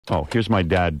Oh, here's my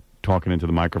dad talking into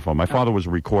the microphone. My father was a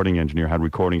recording engineer, had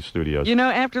recording studios. You know,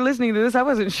 after listening to this, I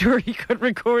wasn't sure he could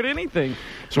record anything.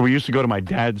 So we used to go to my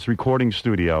dad's recording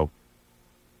studio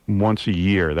once a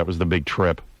year. That was the big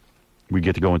trip. We'd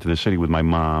get to go into the city with my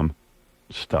mom,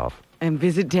 stuff. And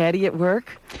visit Daddy at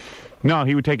work? No,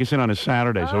 he would take us in on a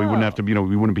Saturday, so we wouldn't have to,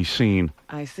 we wouldn't be seen.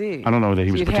 I see. I don't know that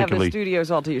he was you'd particularly... have the studios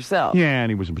all to yourself. Yeah,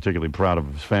 and he wasn't particularly proud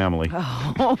of his family.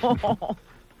 Oh.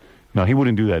 No, he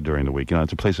wouldn't do that during the week.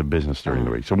 It's a place of business during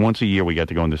the week. So once a year, we got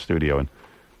to go in the studio, and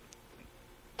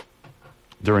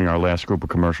during our last group of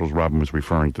commercials, Robin was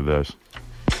referring to this.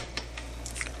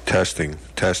 Testing.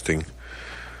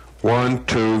 1,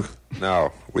 2...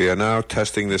 Now, we are now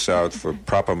testing this out for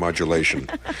proper modulation.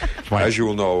 Right. As you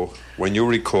will know, when you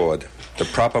record, the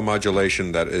proper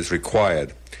modulation that is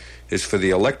required is for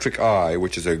the electric eye,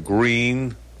 which is a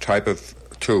green type of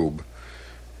tube,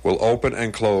 will open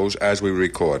and close as we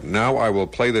record. Now I will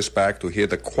play this back to hear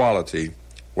the quality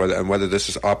whether this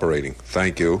is operating.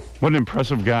 Thank you. What an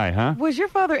impressive guy, huh? Was your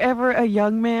father ever a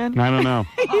young man? I don't know.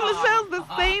 He sounds the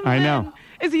same I then know.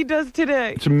 as he does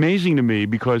today. It's amazing to me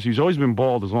because he's always been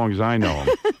bald as long as I know him.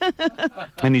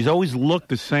 And he's always looked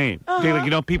the same.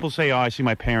 Like, people say, I see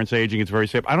my parents aging. It's very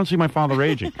safe. I don't see my father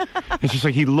aging. It's just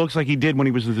like he looks like he did when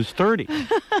he was in his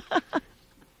 30s.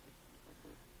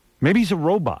 Maybe he's a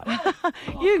robot.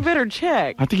 You better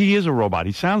check. I think he is a robot.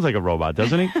 He sounds like a robot,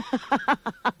 doesn't he?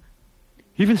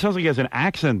 He even sounds like he has an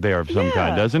accent there of some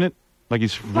kind, doesn't it? Like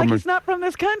he's from he's not from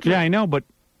this country. Yeah, I know, but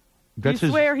that's you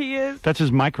swear he is? That's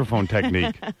his microphone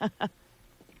technique.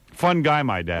 Fun guy,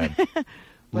 my dad. A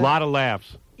lot of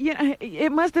laughs. Yeah,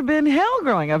 it must have been hell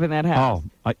growing up in that house.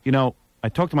 Oh, I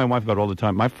talk to my wife about it all the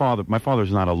time. My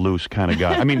father's not a loose kind of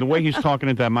guy. I mean, the way he's talking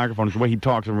into that microphone is the way he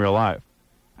talks in real life.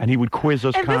 And he would quiz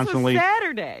us constantly. This was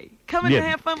Saturday. Coming to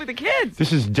have fun with the kids.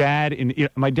 This is Dad.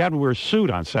 My dad would wear a suit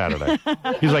on Saturday.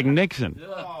 He's like Nixon.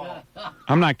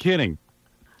 I'm not kidding.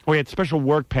 Oh, he had special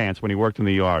work pants when he worked in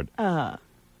the yard.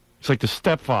 It's like the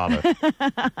stepfather.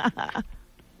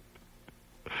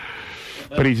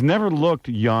 But he's never looked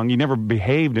young. He never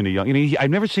behaved in a young...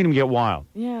 I've never seen him get wild.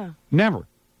 Yeah. Never.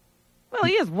 Well,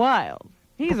 he is wild.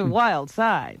 He's a wild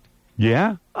side.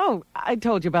 Yeah? Oh, I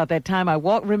told you about that time I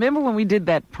walked. Remember when we did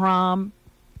that prom?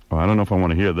 Oh, I don't know if I want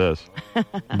to hear this.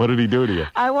 What did he do to you?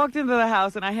 I walked into the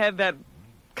house and I had that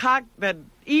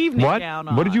evening gown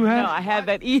on. What did you have? No, I had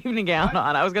that evening gown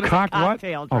on. I was going to say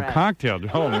cocktail dress. Oh, cocktail.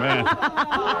 Oh, man.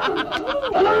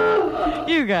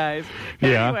 You guys.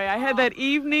 Yeah. Anyway, I had that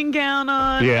evening gown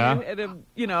on. Yeah. And it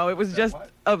was just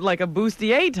like a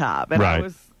bustier top. And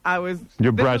right. I was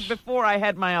Your this breasts. was before I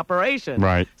had my operation.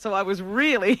 Right. So I was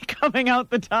really coming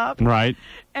out the top. Right.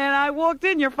 And I walked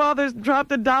in. Your father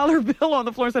dropped a $1 bill on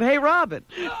the floor and said, "Hey, Robin."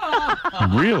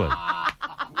 Really?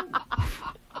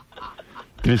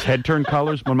 Did his head turn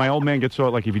colors? When my old man gets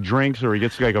like if he drinks or he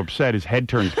gets like upset, his head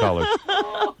turns colors.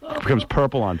 It becomes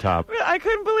purple on top. I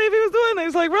couldn't believe he was doing that. He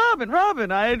was like,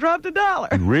 Robin, I dropped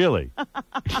 $1. Really?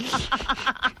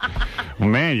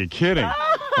 Man, you're kidding.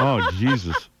 Oh,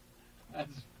 Jesus.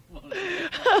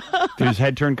 Did his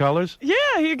head turn colors? Yeah,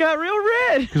 he got real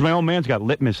red. Because my old man's got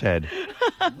litmus head.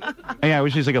 Yeah, it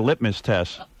was just like a litmus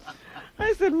test.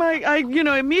 I said, Mike,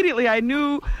 immediately I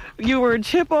knew you were a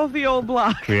chip off the old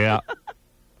block. Yeah.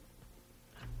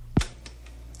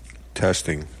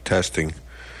 Testing.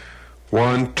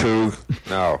 1, 2.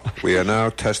 Now, we are now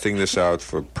testing this out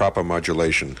for proper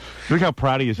modulation. Look how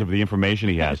proud he is of the information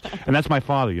he has. And that's my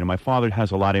father. My father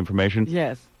has a lot of information.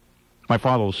 Yes. My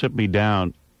father will sit me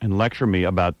down and lecture me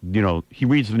about, he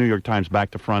reads the New York Times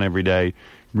back to front every day,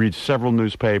 reads several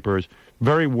newspapers,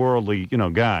 very worldly,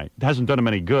 guy. Hasn't done him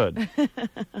any good.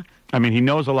 I mean, he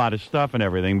knows a lot of stuff and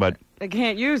everything, but... They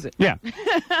can't use it. Yeah.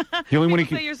 The only one he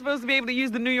say you're supposed to be able to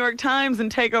use the New York Times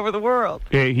and take over the world.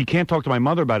 He can't talk to my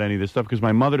mother about any of this stuff because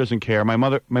my mother doesn't care. My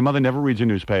mother never reads a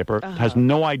newspaper, has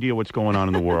no idea what's going on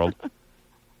in the world,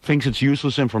 thinks it's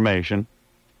useless information.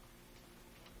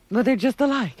 But they're just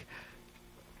alike.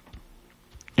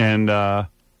 And so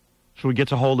he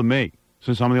gets a hold of me,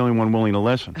 since I'm the only one willing to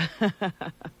listen.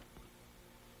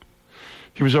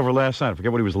 He was over last night. I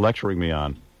forget what he was lecturing me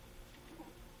on.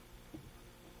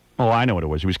 Oh, I know what it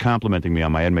was. He was complimenting me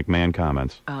on my Ed McMahon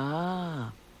comments.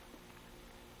 Ah.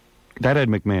 That Ed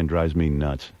McMahon drives me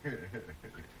nuts.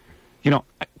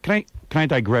 Can I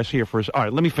digress here for a second? All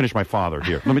right, let me finish my father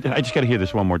here. I just got to hear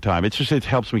this one more time. It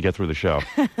helps me get through the show.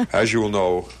 As you will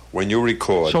know, when you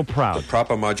record, so proud. The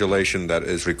proper modulation that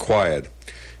is required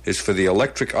is for the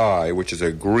electric eye, which is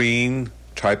a green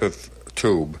type of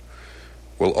tube,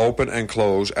 will open and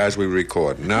close as we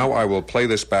record. Now I will play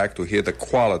this back to hear the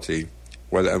quality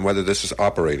whether this is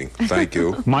operating. Thank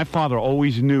you. My father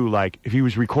always knew, like, if he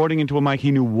was recording into a mic, he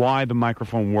knew why the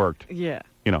microphone worked. Yeah.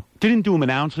 You know, didn't do him an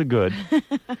ounce of good.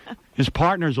 His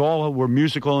partners all were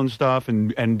musical and stuff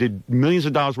and did millions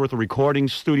of dollars worth of recording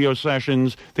studio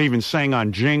sessions. They even sang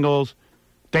on jingles.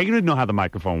 They didn't know how the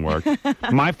microphone worked.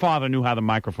 My father knew how the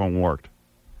microphone worked.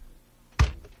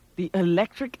 The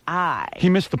electric eye. He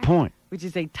missed the point. Which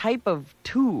is a type of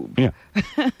tube. Yeah.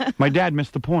 My dad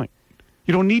missed the point.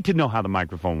 You don't need to know how the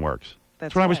microphone works.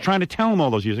 That's what I was trying to tell him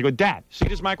all those years. I go, Dad, see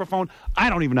this microphone?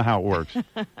 I don't even know how it works.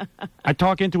 I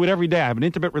talk into it every day. I have an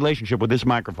intimate relationship with this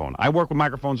microphone. I work with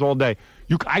microphones all day.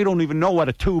 I don't even know what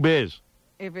a tube is.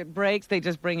 If it breaks, they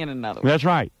just bring in another one. That's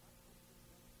right.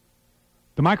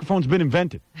 The microphone's been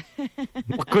invented.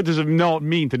 What good does it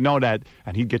mean to know that?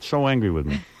 And he'd get so angry with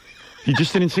me. He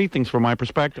just didn't see things from my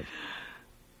perspective.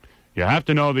 You have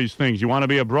to know these things. You want to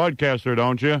be a broadcaster,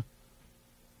 don't you?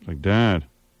 It's like, Dad,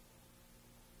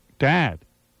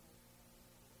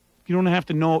 you don't have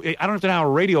to know. I don't have to know how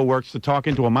a radio works to talk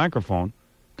into a microphone,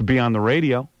 to be on the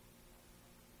radio.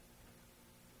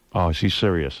 Oh, is he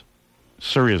serious?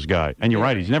 Serious guy. And you're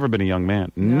right, he's never been a young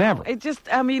man. No, never. It just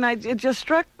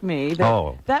struck me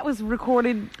that that was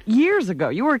recorded years ago.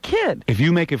 You were a kid. If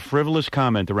you make a frivolous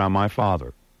comment around my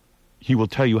father, he will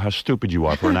tell you how stupid you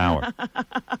are for an hour.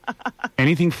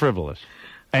 Anything frivolous.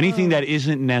 Anything that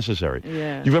isn't necessary.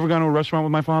 Yeah. You've ever gone to a restaurant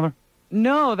with my father?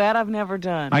 No, that I've never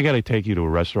done. I got to take you to a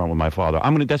restaurant with my father.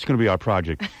 That's going to be our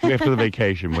project after the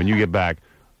vacation. When you get back,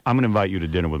 I'm going to invite you to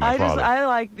dinner with my father. I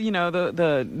like,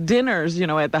 the dinners,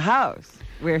 at the house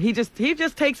where he just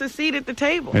takes a seat at the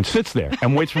table and sits there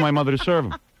and waits for my mother to serve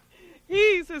him.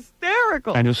 He's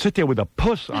hysterical. And he'll sit there with a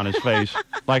puss on his face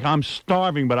like I'm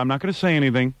starving, but I'm not going to say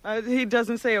anything. He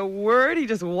doesn't say a word. He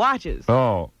just watches.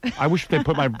 Oh, I wish they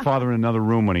put my father in another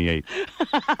room when he ate.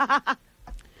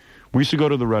 We used to go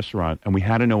to the restaurant, and we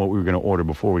had to know what we were going to order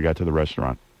before we got to the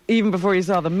restaurant. Even before you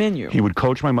saw the menu? He would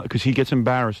coach my mother, because he gets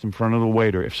embarrassed in front of the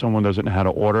waiter if someone doesn't know how to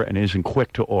order and isn't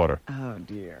quick to order. Oh,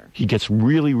 dear. He gets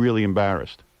really, really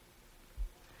embarrassed.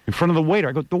 In front of the waiter.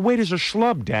 I go, the waiter's a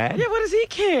schlub, Dad. Yeah, what does he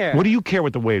care? What do you care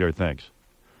what the waiter thinks?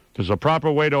 There's a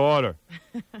proper way to order.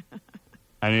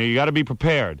 And you got to be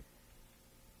prepared.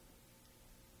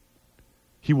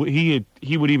 He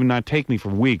would even not take me for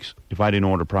weeks if I didn't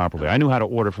order properly. I knew how to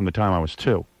order from the time I was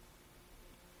 2.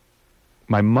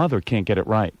 My mother can't get it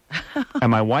right.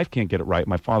 And my wife can't get it right.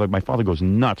 My father goes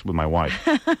nuts with my wife.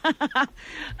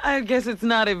 I guess it's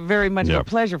not very much of a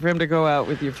pleasure for him to go out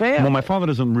with your family. Well, my father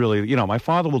doesn't really, my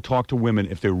father will talk to women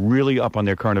if they're really up on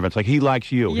their current events. Like, he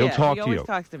likes you. Yeah, He'll talk to you. He always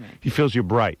talks to me. He feels you're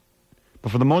bright.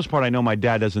 But for the most part, I know my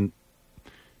dad doesn't.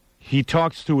 He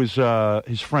talks to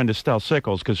his friend Estelle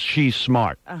Sickles because she's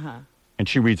smart. Uh-huh. And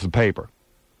she reads the paper.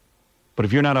 But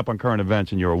if you're not up on current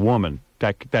events and you're a woman,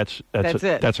 that's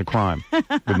a crime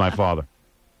with my father.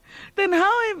 Then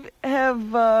how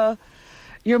have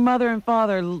your mother and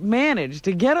father managed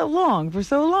to get along for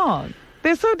so long?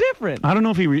 They're so different. I don't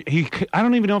know if I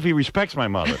don't even know if he respects my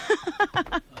mother.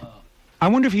 I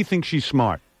wonder if he thinks she's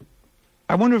smart.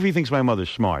 I wonder if he thinks my mother's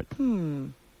smart.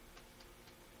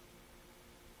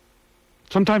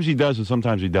 Sometimes he does and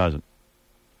sometimes he doesn't.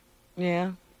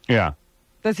 Yeah? Yeah.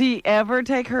 Does he ever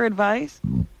take her advice?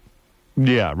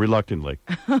 Yeah, reluctantly.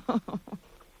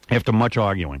 After much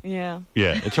arguing. Yeah.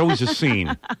 Yeah, it's always a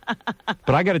scene.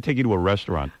 But I got to take you to a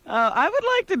restaurant. I would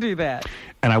like to do that.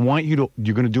 And I want you're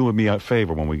going to do me a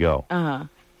favor when we go. Uh-huh.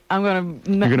 I'm going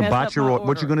to You're going to botch your order.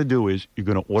 What you're going to do is you're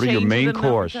going to order your main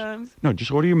course. No, just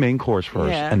order your main course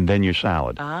first and then your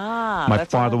salad. My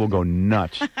father will go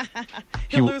nuts.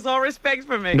 He'll lose all respect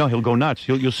for me. No, he'll go nuts.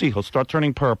 You'll see. He'll start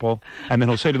turning purple, and then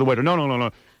he'll say to the waiter,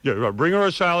 no. Yeah, bring her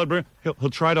a salad. He'll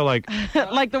try to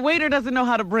like the waiter doesn't know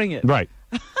how to bring it. Right.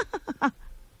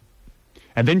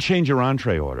 And then change your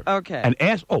entree order. Okay. And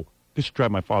ask. Oh, this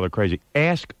drives my father crazy.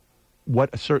 Ask what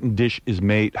a certain dish is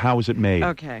made. How is it made?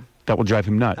 Okay. That will drive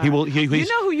him nuts. You know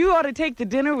who you ought to take to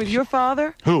dinner with your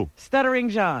father? Who? Stuttering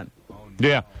John.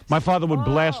 Yeah, my father would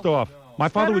blast off. My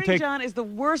father would take. Stuttering John is the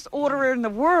worst orderer in the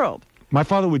world. My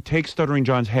father would take Stuttering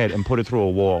John's head and put it through a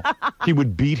wall. He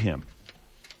would beat him.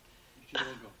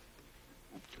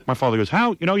 My father goes,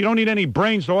 "How? You don't need any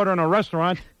brains to order in a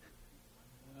restaurant."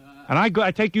 And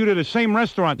I take you to the same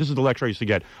restaurant. This is the lecture I used to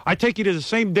get. I take you to the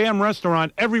same damn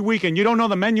restaurant every weekend. You don't know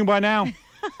the menu by now?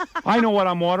 I know what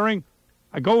I'm ordering.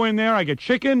 I go in there. I get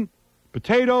chicken,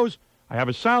 potatoes. I have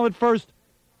a salad first.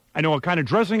 I know what kind of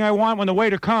dressing I want when the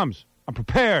waiter comes. I'm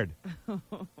prepared.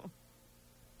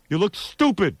 You look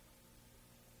stupid.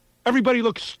 Everybody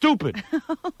looks stupid.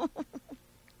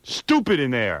 Stupid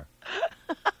in there.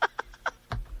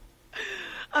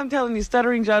 I'm telling you,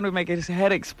 Stuttering John would make his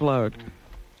head explode.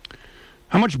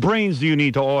 How much brains do you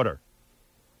need to order?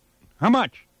 How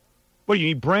much? What, do you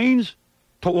need brains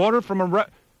to order from a...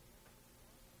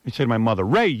 I said to my mother,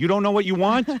 Ray, you don't know what you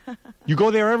want? You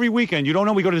go there every weekend. You don't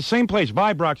know? We go to the same place,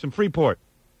 Vibrox in Freeport.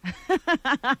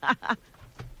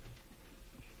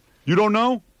 You don't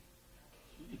know?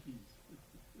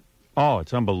 Oh,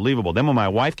 it's unbelievable. Then when my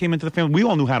wife came into the family, we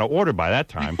all knew how to order by that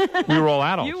time. We were all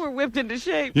adults. You were whipped into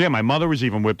shape. Yeah, my mother was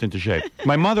even whipped into shape.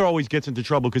 My mother always gets into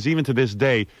trouble because even to this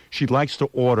day, she likes to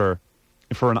order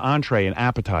for an entree an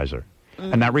appetizer.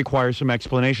 And that requires some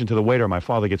explanation to the waiter. My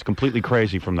father gets completely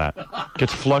crazy from that.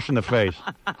 Gets flushed in the face.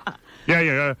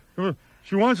 Yeah.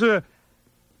 She wants a...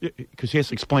 Because he has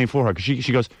to explain for her. Because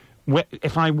she goes,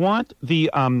 if I want the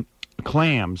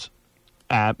clams,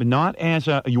 not as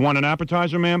a... You want an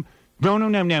appetizer, ma'am?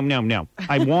 No.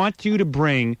 I want you to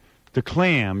bring the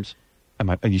clams...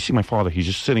 And you see my father, he's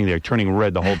just sitting there turning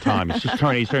red the whole time. He's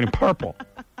turning purple.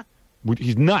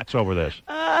 He's nuts over this.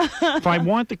 If I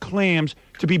want the clams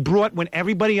to be brought when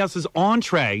everybody else is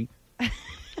entree...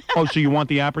 Oh, so you want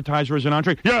the appetizer as an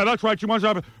entree? Yeah, that's right. She wants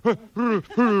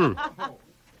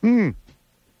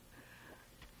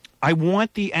I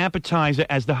want the appetizer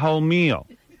as the whole meal.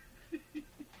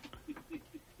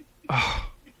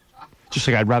 Just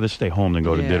like I'd rather stay home than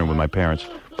go to dinner with my parents.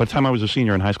 By the time I was a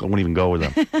senior in high school, I wouldn't even go with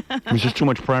them. It was just too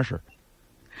much pressure.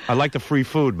 I like the free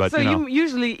food, but, so you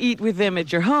usually eat with them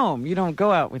at your home. You don't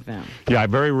go out with them. Yeah, I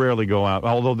very rarely go out.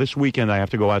 Although this weekend I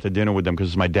have to go out to dinner with them because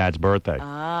it's my dad's birthday.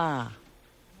 Ah.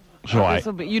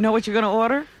 So you know what you're going to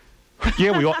order?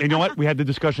 Yeah, you know what? We had the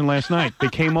discussion last night. They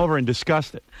came over and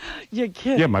discussed it. You're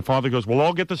kidding. Yeah, my father goes, we'll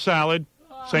all get the salad.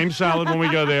 Same salad when we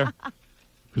go there.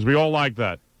 Because we all like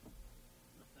that.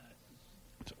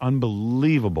 It's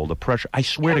unbelievable, the pressure. I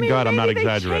swear to God, I'm not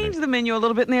exaggerating. They changed the menu a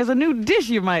little bit, and there's a new dish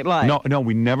you might like. No,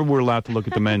 we never were allowed to look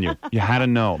at the menu. You had to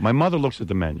know. My mother looks at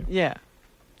the menu. Yeah.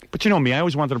 But you know me, I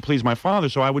always wanted to please my father,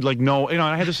 so I would know,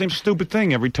 I had the same stupid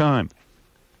thing every time.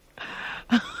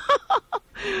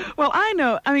 Well, I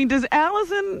know. I mean, does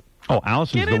Allison... Oh,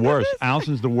 Allison's the worst.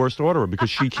 Allison's the worst orderer because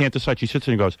she can't decide. She sits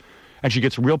there and goes, and she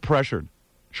gets real pressured.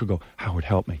 She'll go, Howard,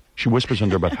 help me. She whispers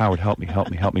under her breath, Howard, help me.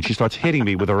 And she starts hitting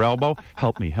me with her elbow.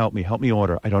 Help me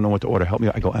order. I don't know what to order. Help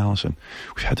me. I go, Allison,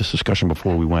 we've had this discussion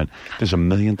before we went. There's a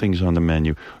million things on the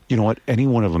menu. You know what? Any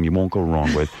one of them you won't go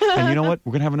wrong with. And you know what?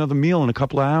 We're going to have another meal in a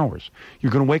couple of hours.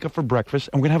 You're going to wake up for breakfast,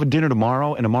 and we're going to have a dinner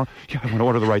tomorrow. And tomorrow, I want to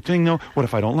order the right thing, though. What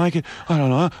if I don't like it? I don't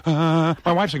know.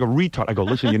 My wife's like a retard. I go,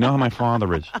 listen, you know how my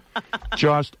father is.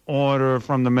 Just order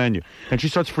from the menu. And she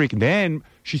starts freaking. Then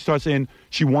she starts in,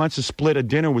 she wants to split a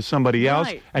dinner with somebody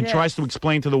else and tries to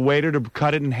explain to the waiter to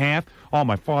cut it in half. Oh,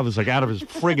 my father's like out of his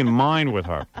friggin' mind with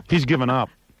her. He's given up.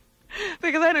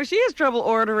 Because I know she has trouble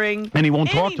ordering. And he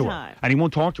won't talk to her. And he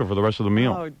won't talk to her for the rest of the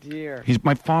meal. Oh, dear.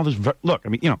 My father's, look, I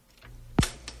mean,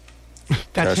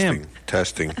 that's him.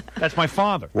 Testing. That's my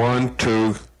father. 1,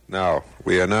 2. Now,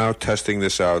 we are now testing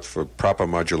this out for proper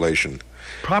modulation.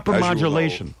 Proper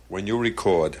modulation. You know, when you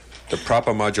record, the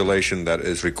proper modulation that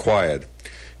is required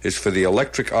is for the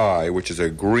electric eye, which is a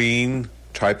green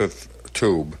type of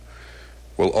tube,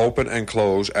 will open and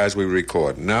close as we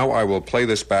record. Now I will play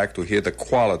this back to hear the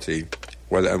quality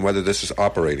whether this is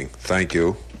operating. Thank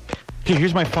you. Okay,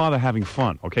 here's my father having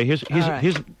fun. Okay, this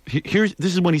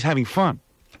is when he's having fun.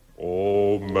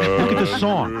 Old man, look at the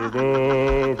song.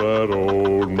 River, that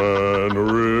old man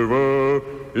river,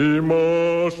 he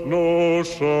must know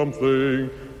something.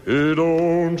 He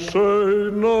don't say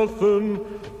nothing.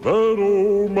 That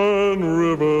old man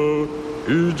river,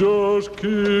 he just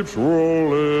keeps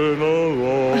rolling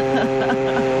along.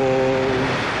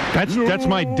 That's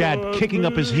my dad kicking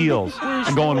up his heels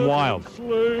and going wild.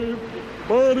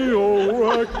 Body all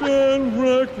racked and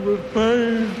wrecked with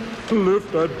pain.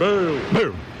 Lift that bale,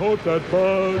 boom. Hold that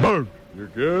bug, boom. You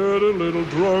get a little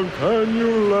drunk and you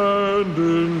land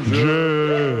in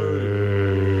jail.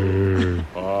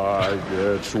 I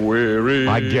gets weary.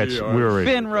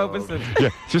 Finn Robeson. Yeah,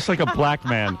 just like a black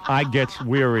man. I gets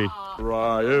weary.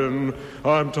 Ryan,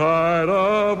 I'm tired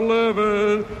of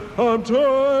living. I'm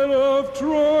tired of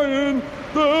trying.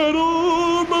 That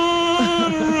old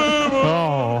man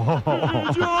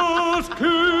river just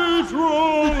keeps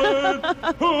rolling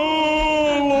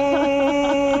along.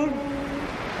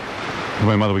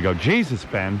 My mother would go, Jesus,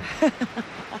 Ben.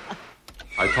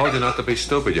 I told you not to be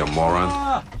stupid, you moron.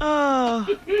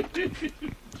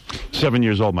 7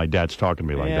 years old, my dad's talking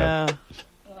to me like that.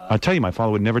 I'll tell you, my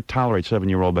father would never tolerate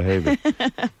 7-year-old behavior.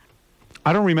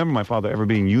 I don't remember my father ever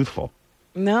being youthful.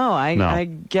 No, I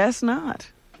guess not.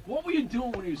 What were were you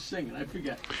doing when he was singing? I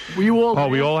forget. Were you all? Oh,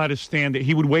 we all had to stand there.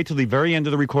 He would wait till the very end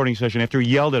of the recording session after he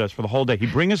yelled at us for the whole day.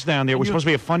 He'd bring us down there. It was supposed to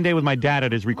be a fun day with my dad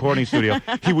at his recording studio.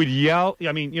 He would yell.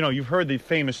 I mean, you know, you've heard the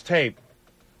famous tape.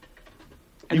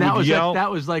 And that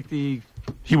was like the.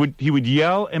 He would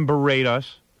yell and berate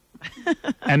us,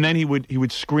 and then he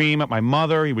would scream at my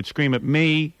mother. He would scream at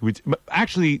me.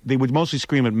 Actually, they would mostly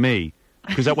scream at me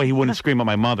because that way he wouldn't scream at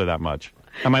my mother that much.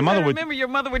 And my mother would. Remember, your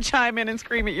mother would chime in and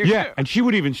scream at you. Yeah, too. and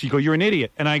she'd go, "You're an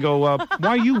idiot," and I go,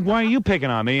 "Why are you picking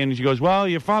on me?" And she goes, "Well,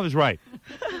 your father's right."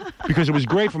 Because it was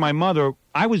great for my mother.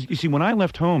 You see, when I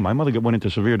left home, my mother went into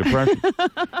severe depression.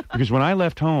 Because when I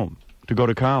left home to go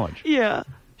to college, yeah,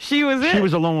 she was it. She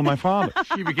was alone with my father.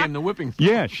 She became the whipping.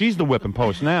 Yeah, she's the whipping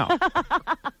post now.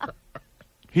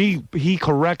 He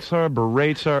corrects her,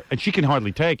 berates her, and she can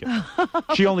hardly take it.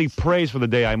 She only prays for the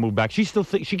day I move back. She still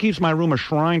she keeps my room a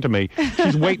shrine to me.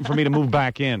 She's waiting for me to move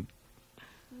back in.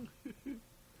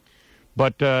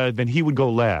 But then he would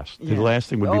go last. Yeah. The last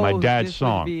thing would be my dad's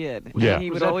song. Would be it. Yeah, and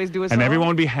he would always do a song. And everyone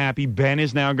would be happy. Ben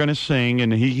is now going to sing,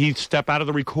 and he'd step out of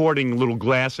the recording little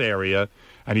glass area,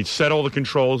 and he'd set all the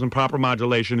controls and proper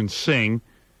modulation and sing.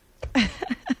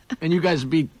 And you guys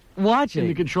would be watching in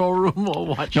the control room or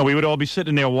watching. No, we would all be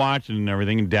sitting there watching and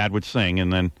everything, and Dad would sing,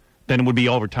 and then it would be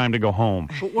over, time to go home.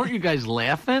 But weren't you guys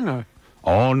laughing? Or?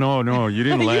 Oh, no, you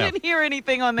didn't laugh. You didn't hear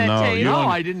anything on that tape? No,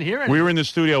 I didn't hear anything. We were in the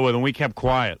studio with him. We kept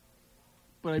quiet.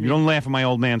 But I mean, you don't laugh at my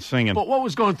old man singing. But what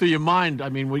was going through your mind? I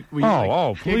mean, please.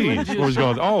 What was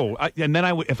going? And then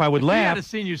if I would laugh, if he had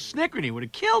seen you snickering, he would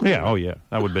have killed you. Yeah,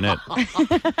 that would have been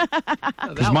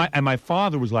it. My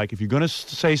father was like, if you're going to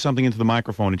say something into the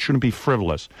microphone, it shouldn't be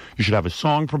frivolous. You should have a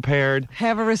song prepared.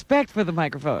 Have a respect for the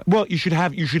microphone. Well, you should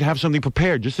have something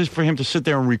prepared. Just as for him to sit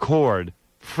there and record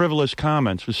frivolous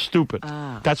comments was stupid.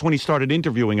 That's when he started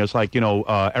interviewing us, like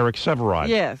Eric Severide.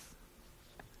 Yes.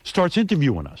 Starts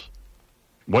interviewing us.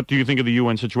 What do you think of the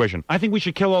UN situation? I think we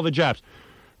should kill all the Japs.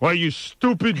 Why, you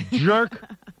stupid jerk?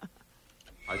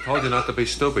 I told you not to be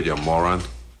stupid, you moron.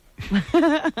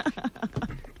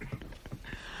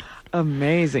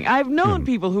 Amazing. I've known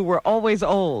people who were always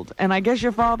old, and I guess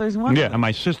your father's one of them. Yeah, and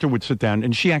my sister would sit down,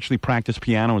 and she actually practiced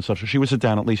piano and stuff, so she would sit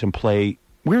down at least and play.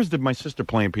 Where's my sister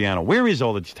playing piano? Where is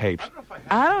all these tapes?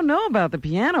 I don't know about the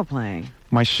piano playing.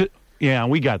 Yeah,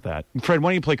 we got that. Fred, why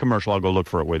don't you play commercial? I'll go look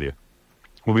for it with you.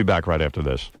 We'll be back right after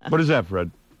this. What is that,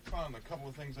 Fred? Found a couple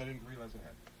of things I didn't realize I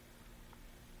had.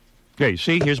 Yeah, you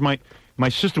see, here's my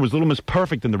sister was Little Miss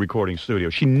Perfect in the recording studio.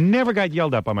 She never got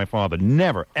yelled at by my father.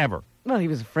 Never, ever. Well, he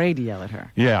was afraid to yell at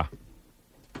her. Yeah.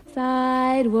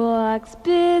 Sidewalks,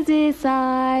 busy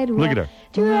sidewalks. Look at her.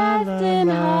 Dressed in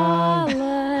holiday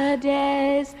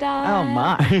style. Oh,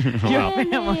 my. Your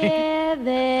family.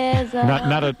 There's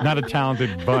not a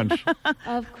talented bunch.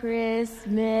 Of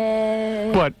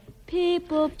Christmas. But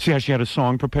people. See how she had a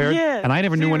song prepared? Yeah. And I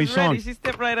never knew any songs. She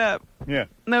stepped right up. Yeah.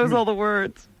 Knows all the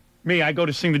words. Me, I go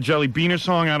to sing the Jelly Beaner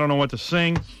song. I don't know what to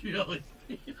sing. Jelly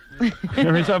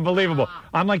It's unbelievable.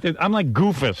 I'm like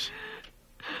Goofus.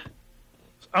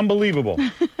 It's unbelievable.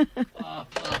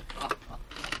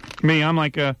 Me, I'm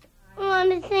like a. I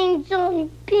want to sing Jelly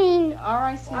Bean. All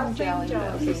right, sing Jelly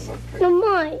Bean. Come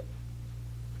on.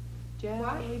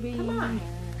 Jelly Bean. Come on.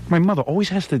 My mother always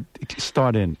has to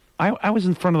start in. I was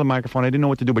in front of the microphone. I didn't know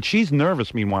what to do, but she's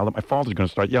nervous, meanwile, that my father's going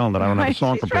to start yelling that I don't have a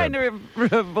song prepared. She's trying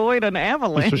to avoid an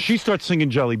avalanche. So she starts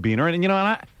singing Jelly Beaner,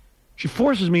 and she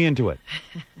forces me into it.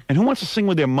 And who wants to sing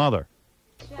with their mother?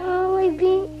 Jelly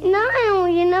Bean. No,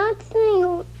 you're not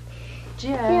singing.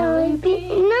 Jelly Bean.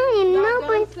 No, you're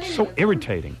not. So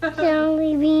irritating.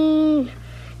 Jelly Bean.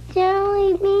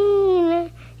 Jelly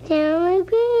Bean. Jelly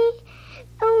Bean.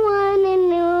 I want to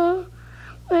know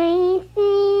when you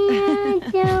see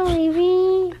a jelly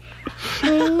bean.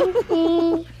 When you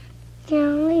see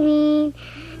jelly bean.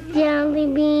 Jelly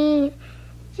bean.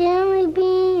 Jelly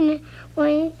bean.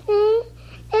 When you see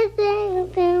a jelly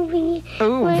bean.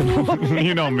 Ooh.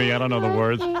 You know me. I don't know the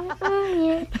words.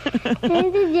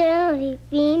 There's a jelly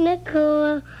bean, a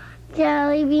cool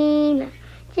jelly bean.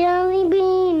 Jelly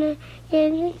bean.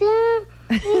 Here's a jelly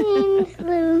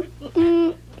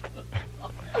bean.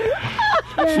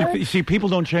 See, people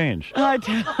don't change. I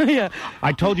tell you.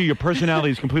 I told you your personality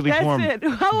is completely formed. That's it.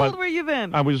 How old were you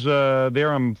then? I was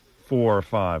there. I'm 4 or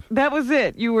 5. That was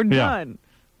it. You were done.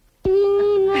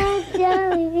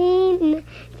 Jelly bean,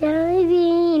 jelly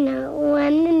bean, I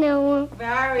want to know.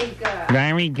 Very good.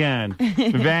 Very good.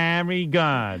 Very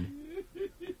good.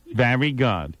 Very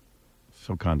good.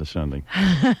 So condescending.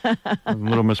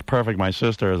 Little Miss Perfect, my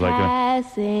sister, is like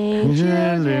Passing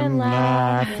children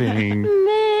laughing,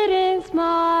 meeting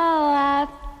small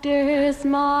doctor's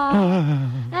mark.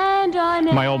 And on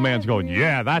My old man's going,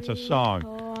 yeah, that's a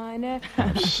song. corner.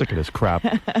 I'm sick of this crap.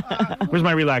 Where's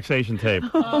my relaxation tape?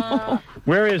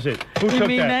 Where is it? Who You took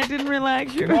mean that? that didn't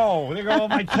relax you? Oh, there go all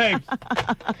my tapes.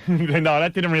 No,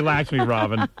 that didn't relax me,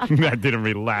 Robin. That didn't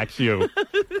relax you.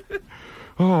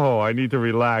 Oh, I need to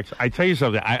relax. I tell you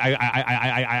something.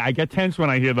 I get tense when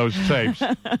I hear those tapes.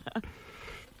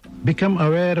 Become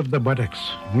aware of the buttocks.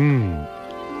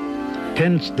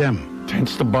 Tense them.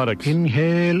 Tense the buttocks.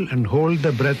 Inhale and hold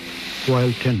the breath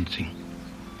while tensing.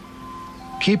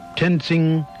 Keep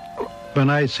tensing when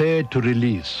I say to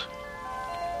release.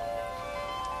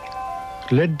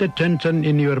 Let the tension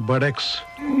in your buttocks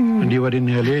and your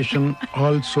inhalation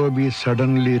also be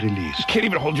suddenly released. Can't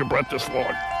even hold your breath this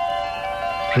long.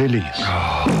 Release.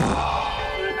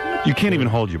 You can't even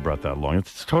hold your breath that long.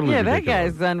 It's totally Yeah, that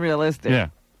ridiculous. guy's unrealistic. Yeah,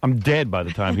 I'm dead by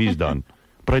the time he's done.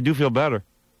 But I do feel better.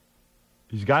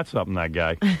 He's got something, that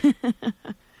guy.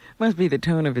 Must be the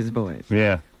tone of his voice.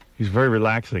 Yeah, he's very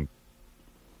relaxing.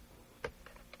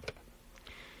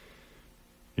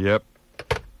 Yep.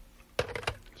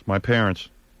 It's my parents.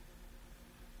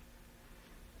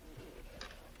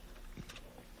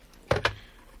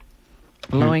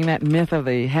 Blowing that myth of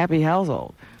the happy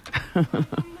household. You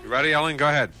ready, Ellen? Go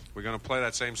ahead. We're going to play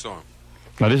that same song.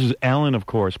 Now, this is Ellen, of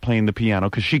course, playing the piano,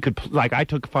 because she could, like, I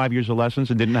took 5 years of lessons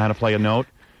and didn't know how to play a note,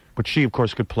 but she, of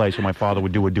course, could play, so my father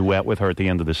would do a duet with her at the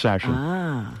end of the session.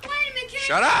 Ah.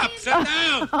 Shut up! Sit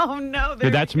down! Oh, no. Yeah,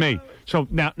 that's me. So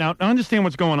now understand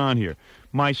what's going on here.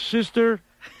 My sister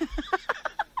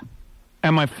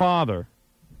and my father,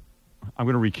 I'm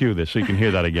going to recue this so you can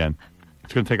hear that again.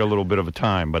 It's going to take a little bit of a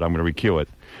time, but I'm going to recue it.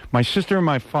 My sister and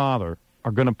my father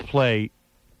are going to play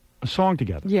a song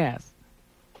together. Yes.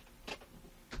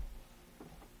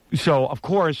 So, of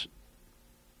course,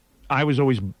 I was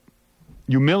always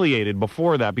humiliated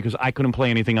before that because I couldn't play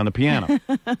anything on the piano.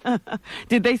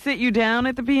 Did they sit you down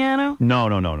at the piano? No.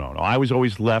 I was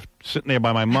always left sitting there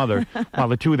by my mother while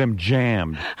the two of them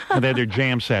jammed. They had their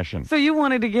jam session. So you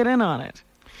wanted to get in on it?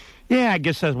 Yeah, I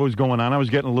guess that's what was going on. I was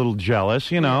getting a little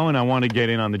jealous, and I wanted to get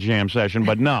in on the jam session,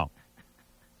 but no.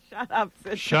 Shut up.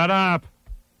 Shut up.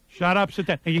 Shut up, sit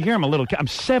down. Now, you hear I'm a little kid. I'm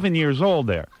 7 years old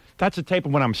there. That's a tape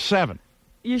of when I'm 7.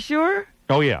 You sure?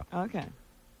 Oh, yeah. Okay.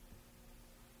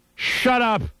 Shut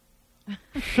up.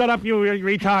 Shut up, you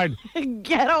retard.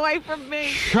 Get away from me.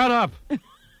 Shut up.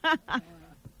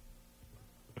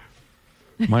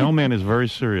 My old man is very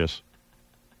serious.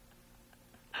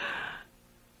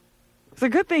 It's a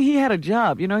good thing he had a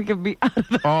job. He could be out of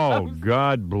the Oh, house.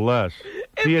 God bless.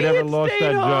 If he had ever had lost stayed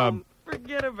that job. home,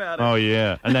 forget about it. Oh,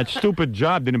 yeah. And that stupid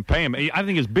job didn't pay him. I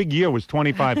think his big year was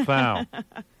 $25,000.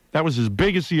 That was his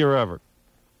biggest year ever.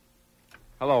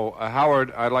 Hello,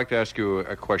 Howard. I'd like to ask you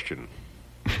a question.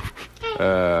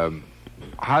 How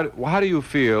do you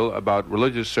feel about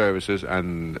religious services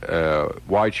and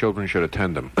why children should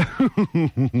attend them?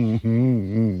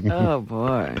 Oh,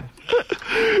 boy.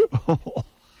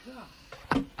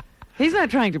 He's not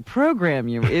trying to program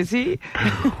you, is he?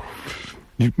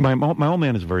 My old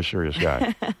man is a very serious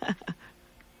guy.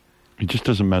 He just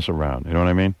doesn't mess around. You know what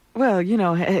I mean? Well,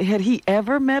 had he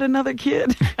ever met another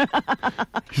kid?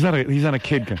 He's not a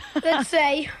kid kind. Let's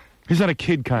say. He's not a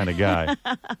kid kind of guy.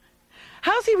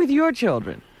 How's he with your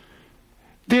children?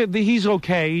 He's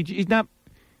okay. He's not.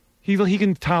 He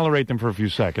can tolerate them for a few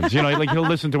seconds. Like he'll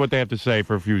listen to what they have to say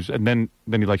for a few, and then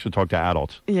he likes to talk to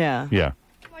adults. Yeah. Yeah.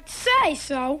 What say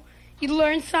so? You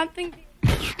learn something.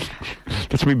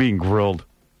 That's me being grilled.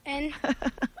 And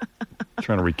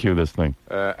Trying to recue this thing.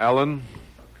 Ellen,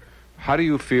 how do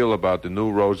you feel about the new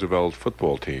Roosevelt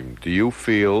football team? Do you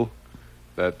feel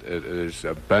that it is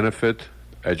a benefit,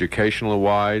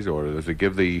 educational-wise, or does it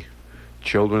give the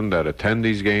children that attend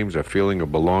these games a feeling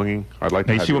of belonging? I'd like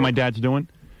to. Now, you see what my dad's doing?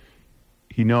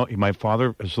 My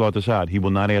father has thought this out. He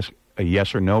will not ask a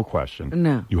yes or no question.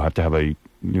 No. You have to have a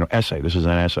essay. This is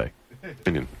an essay.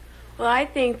 Opinion. Well, I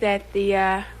think that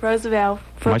the Roosevelt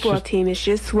football team is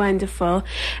just wonderful,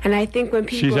 and I think when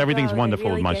people everything's go, wonderful they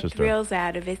really with my get sister. thrills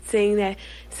out of it, seeing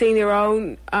their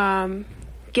own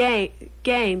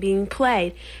game being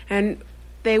played, and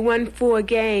they won 4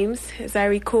 games, as I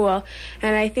recall,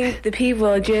 and I think the people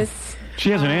are just.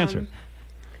 She has an answer.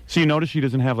 So you notice she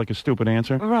doesn't have like a stupid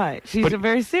answer? Right. She's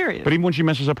very serious. But even when she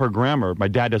messes up her grammar, my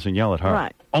dad doesn't yell at her.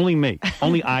 Right. Only me.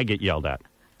 Only I get yelled at.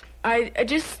 I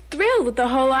just thrilled with the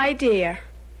whole idea.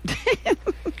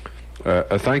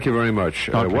 Thank you very much.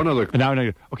 Okay. One other. Now,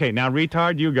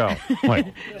 retard, you go.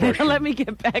 Wait. Let me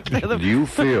get back to the Do you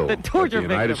feel the that torture the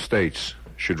United victim. States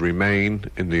should remain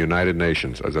in the United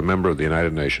Nations as a member of the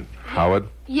United Nations? Howard?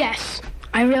 yes.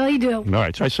 I really do. All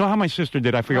right, so I saw how my sister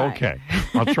did. I figured, okay,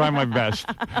 I'll try my best.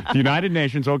 The United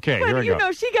Nations, okay, But here I you go.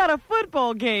 know, she got a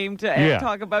football game to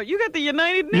talk about. You got the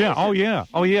United Nations. Yeah,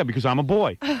 oh yeah, because I'm a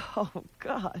boy. Oh,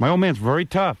 God. My old man's very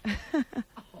tough.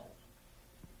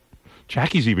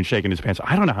 Jackie's even shaking his pants.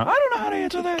 I don't know how to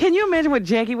answer that. Can you imagine what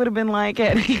Jackie would have been like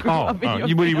at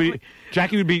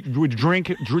Jackie would be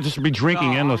drinking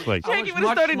endlessly. Jackie would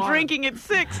have started drinking at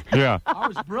 6. Yeah. I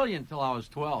was brilliant till I was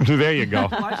 12. There you go.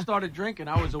 When I started drinking,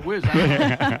 I was a whiz. I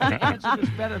answered this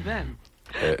better then.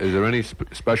 Is there any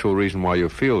special reason why you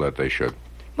feel that they should?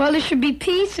 Well, there should be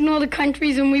peace in all the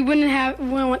countries, and we wouldn't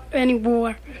want any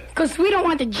war. Because we don't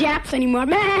want the Japs anymore.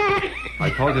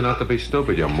 I told you not to be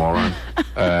stupid, you moron.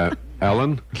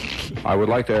 Ellen, I would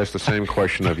like to ask the same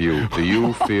question of you. Do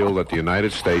you feel that the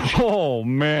United States... Oh,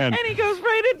 man. And he goes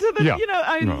right into the,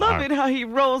 I love it how he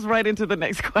rolls right into the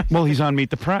next question. Well, he's on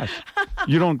Meet the Press.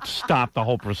 You don't stop the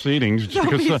whole proceedings just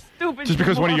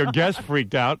because one of your guests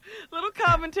freaked out. Little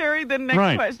commentary, then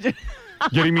next question.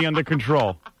 Getting me under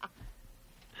control.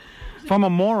 If I'm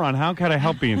a moron, how can I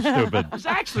help being stupid? It's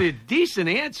actually a decent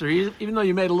answer, even though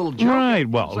you made a little joke. Right,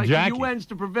 well, it's like Jackie. the UN's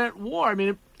to prevent war. I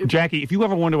mean, Jackie, if you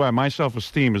ever wonder why my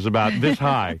self-esteem is about this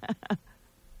high...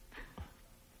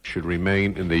 should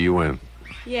remain in the UN.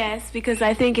 Yes, because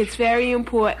I think it's very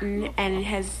important, and it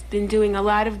has been doing a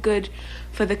lot of good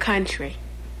for the country.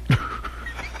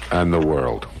 And the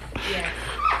world. Yes.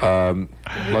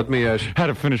 Let me ask... Had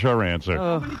to finish her answer.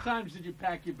 How many times did you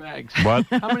pack your bags? What?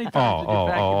 How many times did you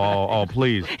pack your bags? Oh,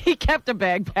 please. He kept a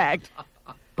bag packed.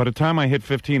 By the time I hit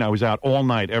 15, I was out all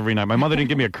night, every night. My mother didn't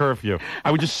give me a curfew.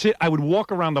 I would just sit. I would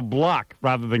walk around the block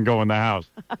rather than go in the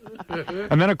house.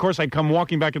 And then, of course, I'd come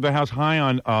walking back to the house high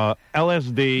on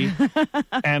LSD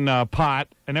and pot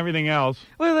and everything else.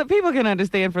 Well, the people can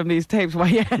understand from these tapes why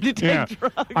you had to take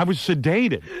drugs. I was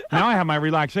sedated. Now I have my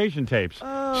relaxation tapes,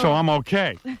 so I'm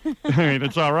okay. I mean,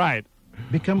 it's all right.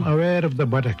 Become aware of the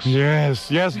buttocks.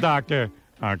 Yes, doctor.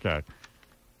 Okay.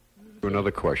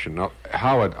 Another question. Now,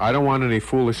 Howard, I don't want any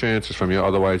foolish answers from you,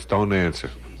 otherwise don't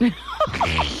answer.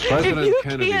 President if you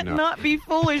Kennedy can't not be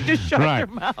foolish, just shut your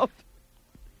mouth.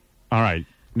 All right.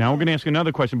 Now we're going to ask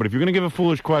another question, but if you're going to give a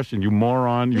foolish question, you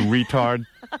moron, you retard,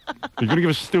 you're going to give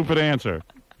a stupid answer.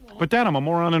 But Dad, I'm a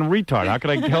moron and a retard. How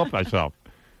could I help myself?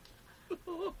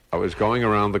 I was going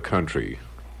around the country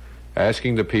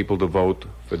asking the people to vote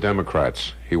for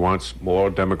Democrats. He wants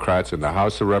more Democrats in the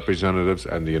House of Representatives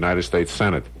and the United States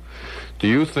Senate. Do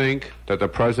you think that the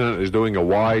president is doing a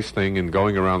wise thing in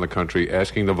going around the country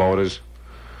asking the voters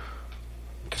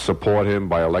to support him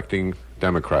by electing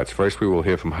Democrats? First, we will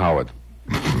hear from Howard.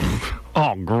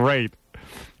 Oh, great.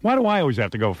 Why do I always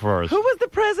have to go first? Who was the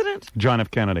president? John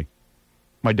F. Kennedy.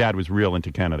 My dad was real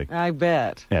into Kennedy. I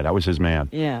bet. Yeah, that was his man.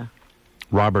 Yeah.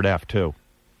 Robert F., too.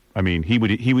 I mean, he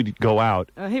would go out.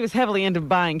 He was heavily into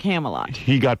buying Camelot.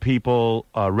 He got people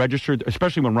registered,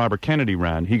 especially when Robert Kennedy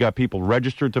ran. He got people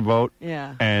registered to vote.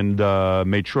 Yeah. And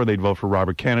made sure they'd vote for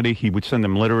Robert Kennedy. He would send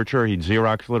them literature. He'd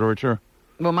Xerox literature.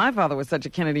 Well, my father was such a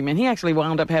Kennedy man. He actually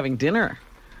wound up having dinner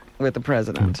with the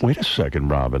president. Wait a second,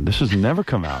 Robin. This has never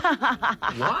come out.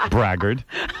 What? Braggart.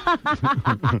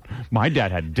 My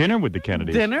dad had dinner with the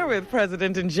Kennedys. Dinner with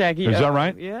President and Jackie. Is that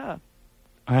right? Yeah.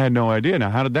 I had no idea. Now,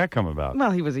 how did that come about?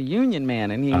 Well, he was a union man,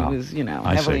 and he was,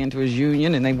 I heavily see. into his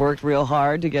union, and they worked real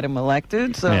hard to get him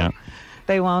elected, so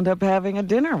they wound up having a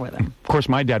dinner with him. Of course,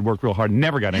 my dad worked real hard,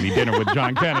 never got any dinner with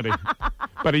John Kennedy.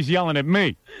 But he's yelling at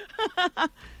me.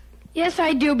 Yes,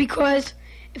 I do, because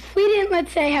if we didn't,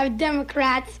 let's say, have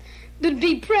Democrats, there'd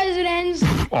be presidents.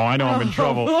 Oh, I know I'm in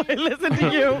trouble. Boy, listen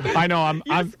to you. I know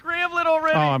I'm scrambling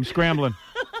already. Oh, I'm scrambling.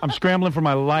 I'm scrambling for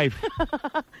my life.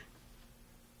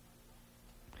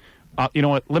 You know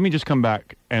what? Let me just come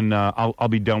back, and I'll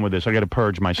be done with this. I got to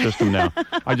purge my system now.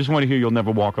 I just want to hear "You'll Never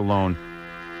Walk Alone"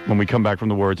 when we come back from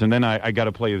the words, and then I got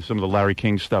to play some of the Larry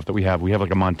King stuff that we have. We have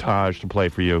like a montage to play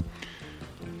for you.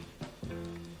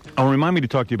 Oh, remind me to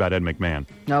talk to you about Ed McMahon.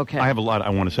 Okay. I have a lot I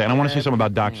want to say, and I want to say something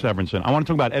about Doc Severinsen. I want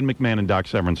to talk about Ed McMahon and Doc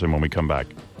Severinsen when we come back.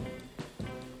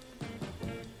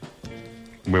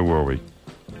 Where were we?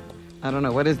 I don't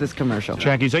know. What is this commercial?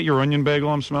 Jackie, is that your onion bagel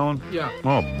I'm smelling? Yeah.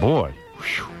 Oh, boy.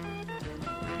 Whew.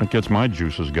 That gets my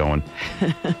juices going.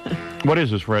 What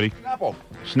is this, Freddie? Snapple.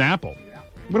 Snapple?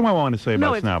 What do I want to say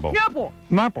about Snapple? Snapple.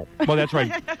 Snapple. Well, that's right.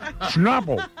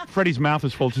 Snapple. Freddie's mouth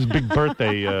is full. It's his big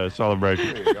birthday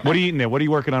celebration. What are you eating there? What are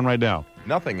you working on right now?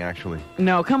 Nothing, actually.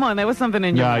 No, come on. There was something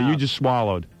in your mouth. Yeah, you just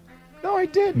swallowed. No, I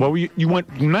did. What were you went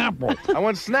Snapple. I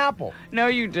went Snapple. No,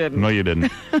 you didn't. No, you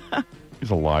didn't.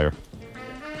 He's a liar.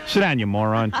 Sit down, you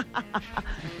moron.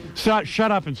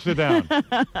 Shut up and sit down.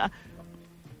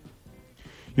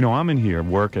 You know, I'm in here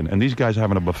working, and these guys are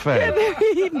having a buffet. Yeah, they're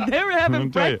eating. They're having Let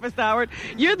me tell you. breakfast, Howard.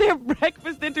 You're their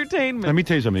breakfast entertainment. Let me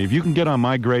tell you something. If you can get on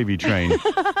my gravy train,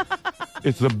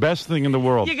 it's the best thing in the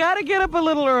world. You got to get up a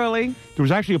little early. There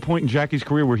was actually a point in Jackie's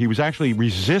career where he was actually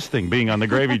resisting being on the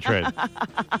gravy train.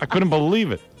 I couldn't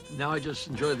believe it. Now I just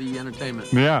enjoy the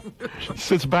entertainment. Yeah.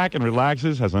 Sits back and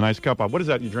relaxes, has a nice cup of... What is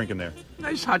that you're drinking there?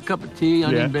 Nice hot cup of tea,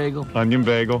 onion bagel. Onion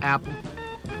bagel. Apple.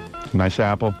 Nice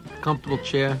apple. Comfortable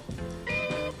chair.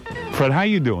 Fred, how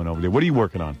you doing over there? What are you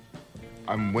working on?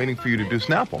 I'm waiting for you to do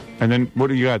Snapple. And then what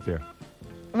do you got there?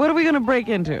 What are we going to break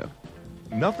into?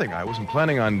 Nothing. I wasn't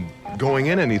planning on going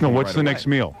in anything. No, what's right the away. next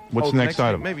meal? What's the next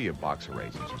item? Maybe a box of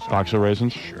raisins or something. Box of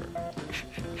raisins? Sure.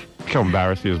 How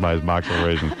embarrassed he is by his box of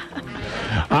raisins.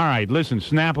 All right, listen,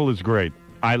 Snapple is great.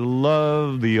 I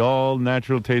love the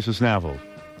all-natural taste of Snapple.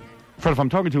 Fred, if I'm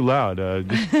talking too loud,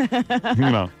 just, you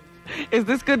know. Is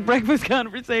this good breakfast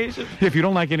conversation? If you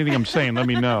don't like anything I'm saying, let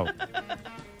me know.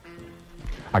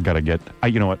 I got to get...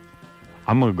 you know what?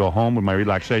 I'm going to go home with my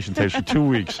relaxation tapes for 2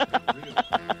 weeks.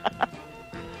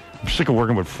 I'm sick of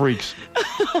working with freaks.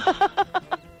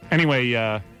 Anyway,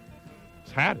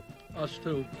 it's had it. Us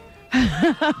too.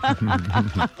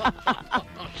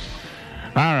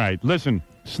 All right, listen,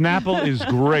 Snapple is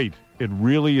great. It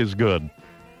really is good.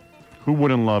 Who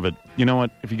wouldn't love it? You know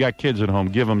what? If you got kids at home,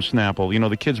 give them Snapple. You know,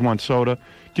 the kids want soda.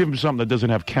 Give them something that doesn't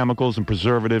have chemicals and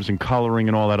preservatives and coloring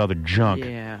and all that other junk.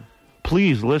 Yeah.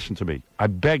 Please listen to me. I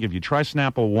beg of you, try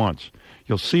Snapple once.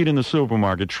 You'll see it in the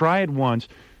supermarket. Try it once.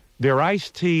 Their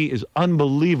iced tea is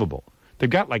unbelievable. They've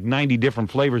got like 90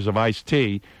 different flavors of iced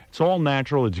tea. It's all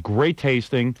natural. It's great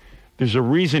tasting. There's a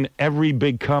reason every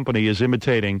big company is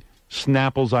imitating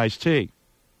Snapple's iced tea.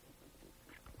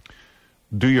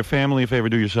 Do your family a favor,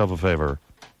 do yourself a favor,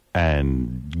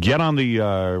 and get on the,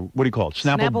 what do you call it?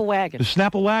 Snapple wagon. The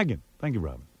Snapple wagon. Thank you,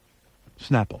 Robin.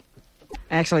 Snapple.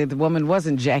 Actually, the woman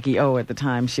wasn't Jackie O at the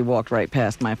time she walked right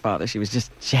past my father. She was just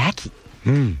Jackie.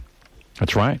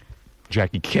 That's right.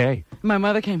 Jackie K. My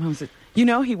mother came home and said, you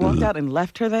know, he walked out and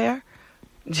left her there.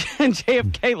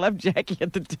 JFK left Jackie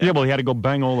at the dinner. Yeah, well, he had to go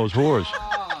bang all those whores.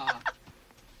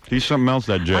 He's something else,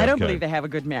 that JFK. I don't believe they have a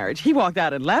good marriage. He walked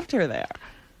out and left her there.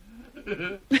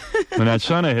 And that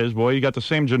son of his, boy, he got the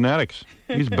same genetics.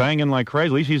 He's banging like crazy.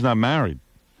 At least he's not married.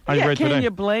 I Yeah, read can today.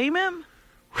 you blame him?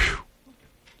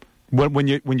 When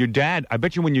your dad, I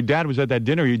bet you when your dad was at that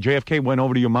dinner, JFK went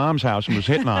over to your mom's house and was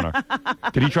hitting on her.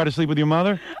 Did he try to sleep with your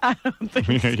mother? I don't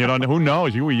think so. You don't know. Who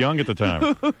knows? You were young at the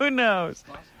time. Who knows?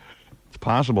 It's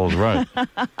possible, is right.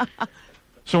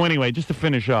 So anyway, just to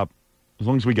finish up, as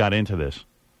long as we got into this.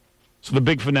 So the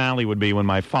big finale would be when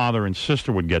my father and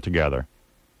sister would get together.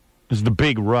 This is the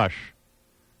big rush.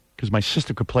 Because my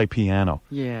sister could play piano.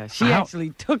 Yeah, she actually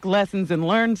took lessons and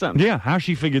learned something. Yeah, how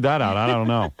she figured that out, I don't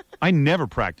know. I never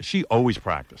practiced. She always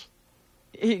practiced.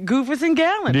 Goofus and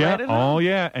gallant, Yeah, right? oh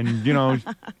yeah. And, you know,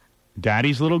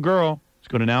 Daddy's little girl is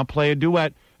going to now play a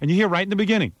duet. And you hear right in the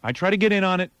beginning, I try to get in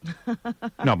on it.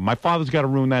 No, my father's got to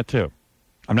ruin that too.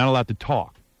 I'm not allowed to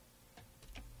talk.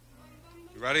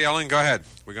 You ready, Ellen? Go ahead.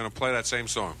 We're going to play that same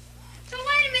song. So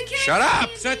wait a minute, Shut up!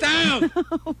 Sit down!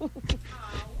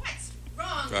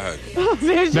 Go ahead.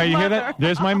 There's Now your you hear mother. that?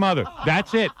 There's my mother.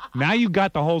 That's it. Now you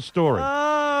got the whole story.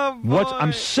 Oh, boy.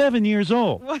 I'm 7 years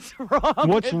old. What's wrong?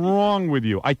 What's wrong with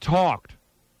you? I talked.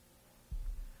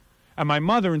 And my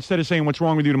mother, instead of saying, what's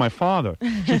wrong with you to my father,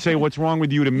 she'd say, what's wrong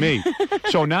with you to me?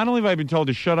 So not only have I been told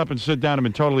to shut up and sit down and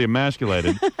been totally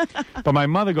emasculated, but my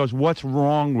mother goes, what's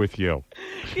wrong with you?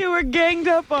 You were ganged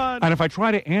up on. And if I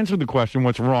try to answer the question,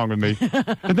 what's wrong with me?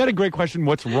 Isn't that a great question?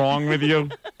 What's wrong with you?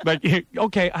 Like,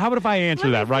 okay, how about if I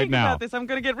answer that right Think now? about this. I'm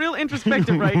going to get real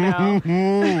introspective right now.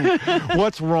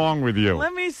 What's wrong with you?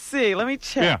 Let me see. Let me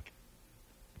check. Yeah.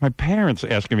 My parents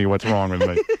asking me what's wrong with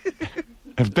me.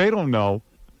 If they don't know.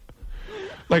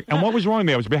 Like, and what was wrong with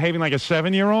me? I was behaving like a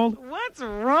 7-year-old? What's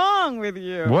wrong with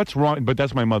you? What's wrong? But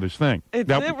that's my mother's thing. It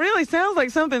really sounds like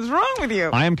something's wrong with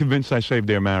you. I am convinced I saved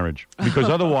their marriage. Because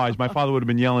otherwise, my father would have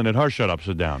been yelling at her, shut up,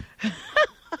 sit down.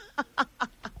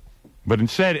 But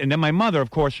instead, and then my mother,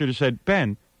 of course, should have said,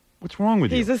 Ben, what's wrong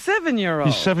with you? He's a 7-year-old.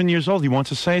 He's 7 years old. He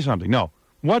wants to say something. No.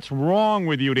 What's wrong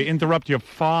with you to interrupt your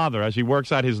father as he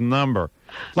works out his number?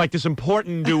 Like this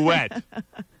important duet.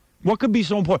 What could be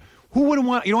so important? Who wouldn't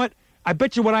want... You know what? I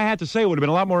bet you what I had to say would have been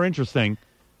a lot more interesting.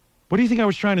 What do you think I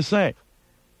was trying to say?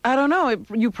 I don't know.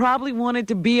 You probably wanted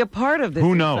to be a part of this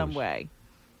Who in knows? some way.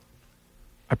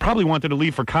 I probably wanted to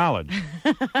leave for college.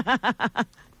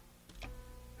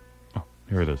 Oh,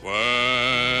 here it is.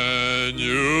 When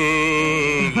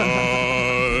you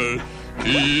lie,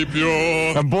 keep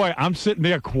your... And boy, I'm sitting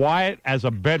there quiet as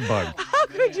a bedbug. How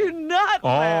could would you not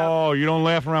laugh? Oh, you don't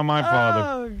laugh around my father.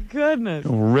 Oh, goodness.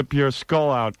 He'll rip your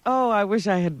skull out. Oh, I wish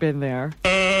I had been there.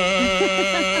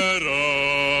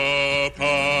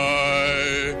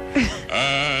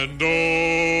 And don't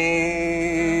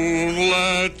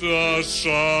let the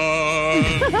sun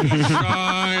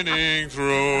shining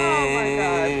through. Oh, my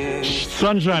God.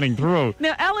 Sun shining through.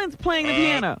 Now, Ellen's playing the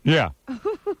piano. Yeah.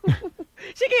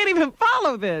 She can't even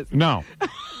follow this. No.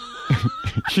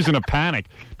 She's in a panic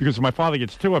because if my father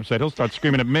gets too upset, he'll start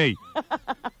screaming at me.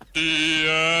 The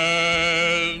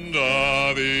end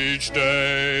of each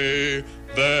day,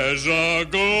 there's a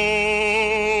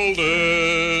golden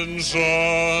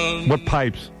sun. What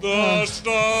pipes? The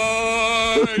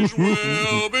stars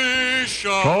will be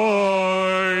Shining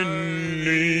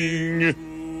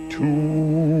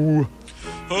too.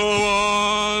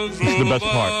 This is the best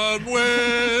part.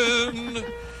 Wind,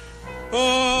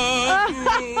 on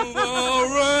through the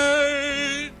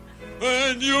rain,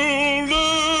 and you'll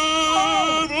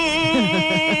never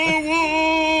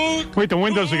walk Wait, the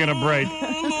windows are going to break.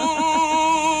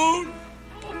 alone.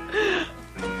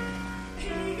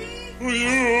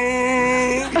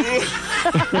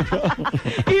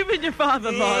 Even your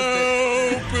father lost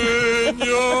it. Open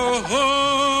your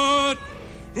heart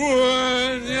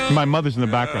when you're My mother's in the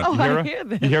background. Oh, You hear I her? hear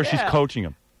that, You hear she's yeah. coaching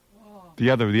him. The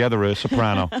other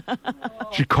soprano.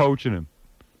 She's coaching him.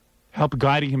 Help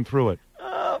guiding him through it.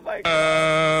 Oh, my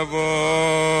God. ever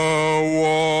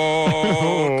walk.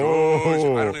 I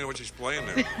don't even know what she's playing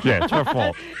there. Yeah, it's her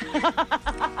fault.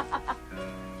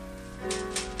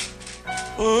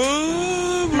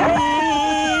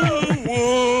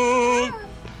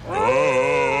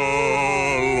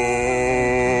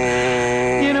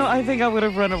 You know, I think I would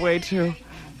have run away, too.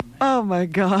 Oh, my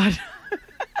God.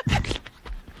 I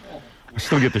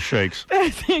still get the shakes.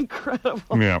 That's incredible.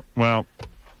 Yeah, well,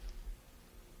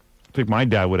 I think my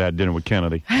dad would have had dinner with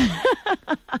Kennedy.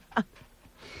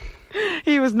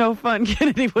 He was no fun.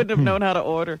 Kennedy wouldn't have known how to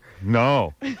order.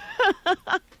 No.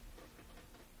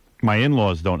 My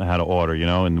in-laws don't know how to order, you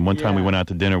know, and one time we Yeah. went out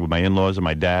to dinner with my in-laws and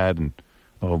my dad, and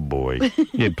oh, boy.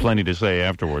 He had plenty to say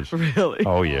afterwards. Really?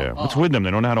 Oh, yeah. What's with them? They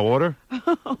don't know how to order?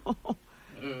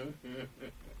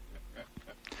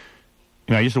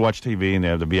 You know, I used to watch TV, and they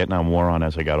have the Vietnam War on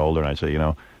as I got older, and I say, you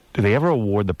know, do they ever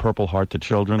award the Purple Heart to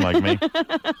children like me?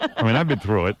 I mean, I've been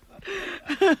through it.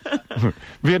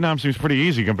 Vietnam seems pretty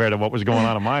easy compared to what was going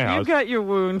on in my You house. got your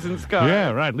wounds and scars.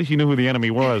 Yeah, right. At least you knew who the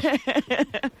enemy was.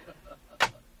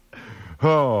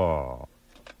 Oh.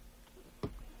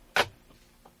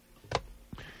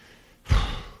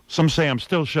 Some say I'm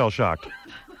still shell-shocked.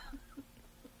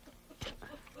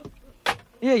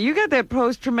 Yeah, you got that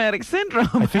post-traumatic syndrome.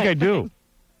 I think I do.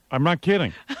 I'm not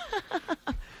kidding.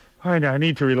 All right, I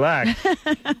need to relax.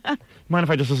 Mind if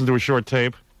I just listen to a short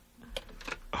tape?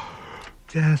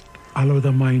 Just allow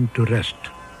the mind to rest.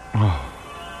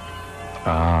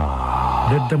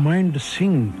 Let the mind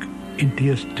sink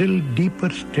into a still deeper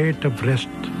state of rest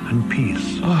and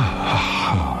peace.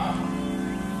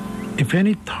 If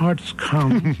any thoughts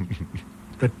come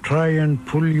that try and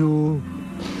pull you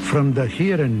from the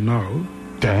here and now,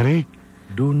 Daddy?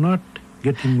 do not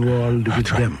get involved with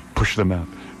them. Push them out.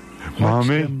 Watch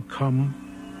Mommy? them come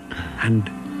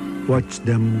and watch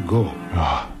them go.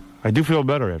 I do feel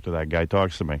better after that guy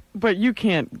talks to me. But you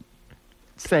can't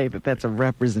say that that's a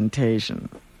representation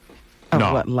of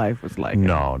No. what life was like.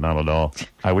 No, not at all.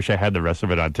 I wish I had the rest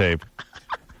of it on tape.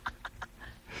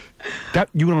 That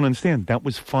you don't understand. That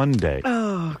was fun day.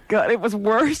 Oh, God, it was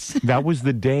worse. That was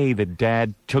the day that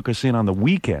Dad took us in on the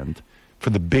weekend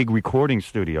for the big recording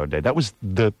studio day. That was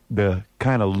the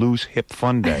kind of loose, hip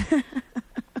fun day.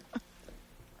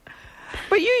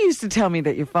 But you used to tell me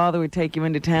that your father would take you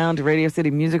into town to Radio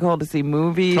City Music Hall to see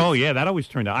movies. Oh, yeah, that always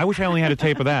turned out. I wish I only had a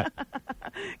tape of that.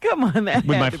 Come on, that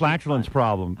With had my to be flatulence fun.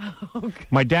 problem. Oh,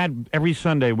 My dad, every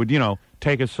Sunday, would, you know,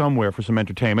 take us somewhere for some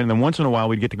entertainment, and then once in a while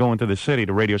we'd get to go into the city,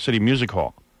 to Radio City Music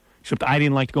Hall. Except I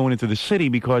didn't like going into the city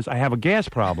because I have a gas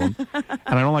problem, and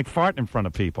I don't like farting in front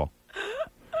of people.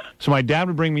 So my dad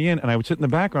would bring me in, and I would sit in the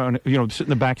background, you know, sit in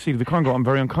the back seat of the car and go, I'm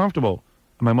very uncomfortable.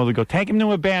 And my mother would go, take him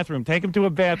to a bathroom, take him to a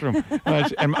bathroom.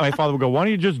 And my father would go, why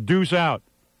don't you just deuce out?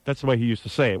 That's the way he used to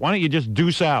say it. Why don't you just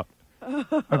deuce out?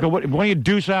 I go, why don't you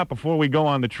deuce out before we go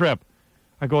on the trip?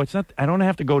 I go, it's not, I don't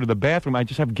have to go to the bathroom. I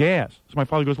just have gas. So my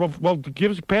father goes, well,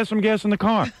 pass some gas in the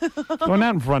car. So I'm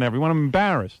not in front of everyone. I'm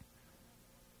embarrassed.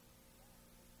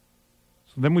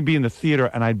 So then we'd be in the theater,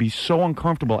 and I'd be so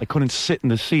uncomfortable, I couldn't sit in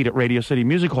the seat at Radio City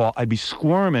Music Hall. I'd be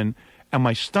squirming, and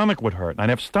my stomach would hurt, and I'd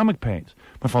have stomach pains.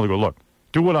 My father would go, look,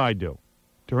 do what I do.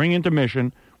 During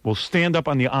intermission, we'll stand up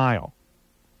on the aisle,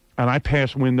 and I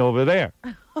pass wind over there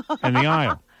in the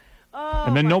aisle.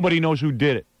 and then nobody knows who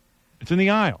did it. It's in the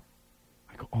aisle.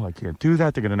 I go, oh, I can't do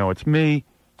that. They're going to know it's me.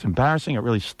 It's embarrassing. It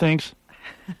really stinks.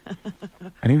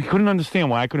 And he couldn't understand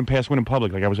why I couldn't pass wind in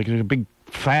public. Like I was like a big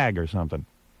fag or something.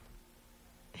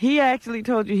 He actually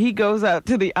told you he goes out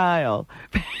to the aisle.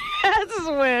 That's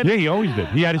when. Yeah, he always did.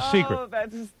 He had his secret. Oh,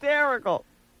 that's hysterical.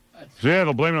 So yeah,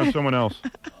 they'll blame it on someone else.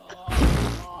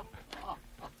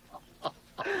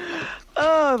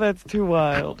 Oh, that's too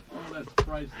wild. Oh, that's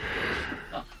priceless.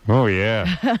 Oh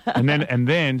yeah. and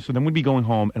then so then we'd be going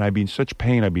home and I'd be in such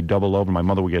pain I'd be double over. My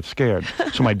mother would get scared.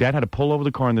 So my dad had to pull over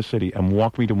the car in the city and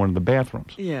walk me to one of the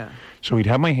bathrooms. Yeah. So he'd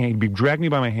have my hand, he'd be dragging me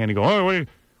by my hand. He'd go, oh, wait,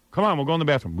 come on, we'll go in the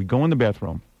bathroom. We'd go in the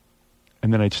bathroom,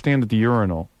 and then I'd stand at the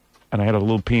urinal, and I had a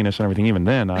little penis and everything. Even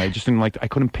then, I just didn't I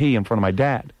couldn't pee in front of my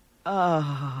dad.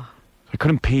 I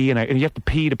couldn't pee, and you have to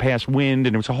pee to pass wind,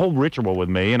 and it was a whole ritual with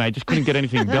me, and I just couldn't get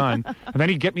anything done. And then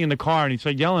he'd get me in the car, and he'd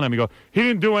start yelling at me, go, he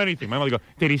didn't do anything. My mother would go,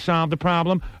 did he solve the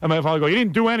problem? And my father would go, he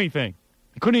didn't do anything.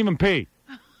 He couldn't even pee.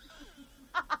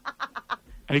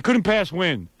 And he couldn't pass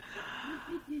wind.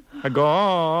 I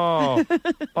go,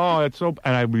 it's so,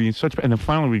 and I'd be in such, and then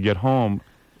finally we'd get home,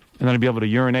 and then I'd be able to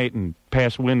urinate and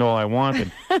pass wind all I wanted.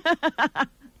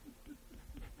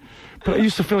 But I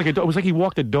used to feel like it was like he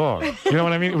walked a dog. You know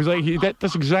what I mean? It was like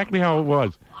that's exactly how it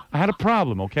was. I had a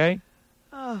problem, okay?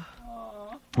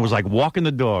 It was like walking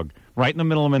the dog right in the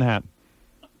middle of Manhattan.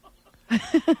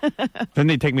 Then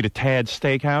they'd take me to Tad's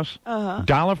Steakhouse.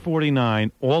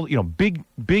 $1.49, all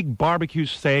big barbecue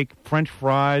steak, French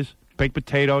fries, baked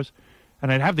potatoes,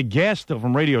 and I'd have the gas still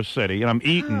from Radio City, and I'm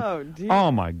eating. Oh, dear.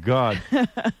 Oh my God,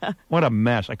 what a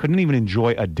mess! I couldn't even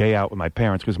enjoy a day out with my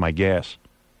parents because of my gas.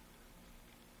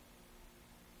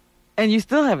 And you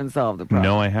still haven't solved the problem.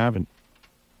 No, I haven't.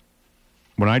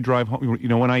 When I drive home,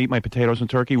 when I eat my potatoes and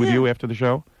turkey with you after the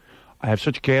show, I have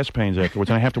such gas pains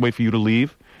afterwards, and I have to wait for you to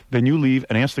leave. Then you leave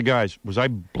and ask the guys, was I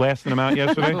blasting them out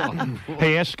yesterday?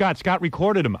 Hey, ask Scott. Scott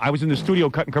recorded them. I was in the studio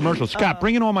cutting commercials. Scott,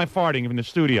 bring in all my farting in the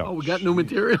studio. Oh, we got new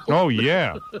material? Oh,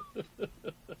 yeah.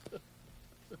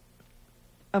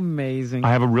 Amazing. I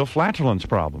have a real flatulence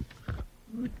problem.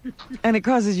 And it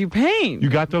causes you pain. You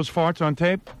got those farts on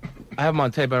tape? I have them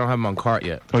on tape. I don't have them on cart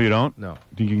yet. Oh, you don't? No.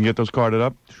 Think you can get those carted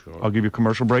up? Sure. I'll give you a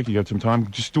commercial break. You got some time?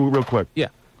 Just do it real quick. Yeah.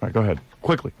 All right, go ahead.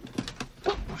 Quickly.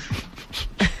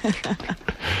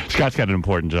 Scott's got an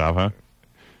important job, huh?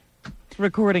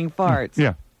 Recording farts.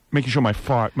 Yeah. Making sure my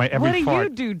fart, my every fart.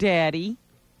 What do you do, Daddy?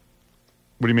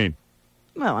 What do you mean?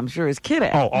 Well, I'm sure his kid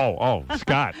asked. Oh,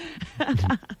 Scott. I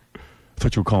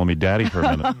thought you were calling me Daddy for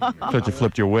a minute. I thought you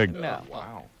flipped your wig. No.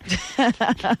 Wow.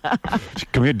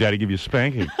 Come here, Daddy, give you a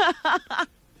spanking.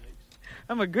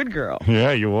 I'm a good girl.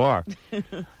 Yeah, you are.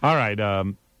 All right.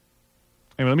 Anyway,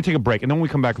 let me take a break, and then when we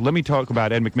come back, let me talk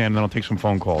about Ed McMahon, and then I'll take some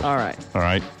phone calls. All right. All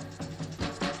right.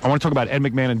 I want to talk about Ed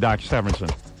McMahon and Doc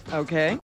Severinsen. Okay.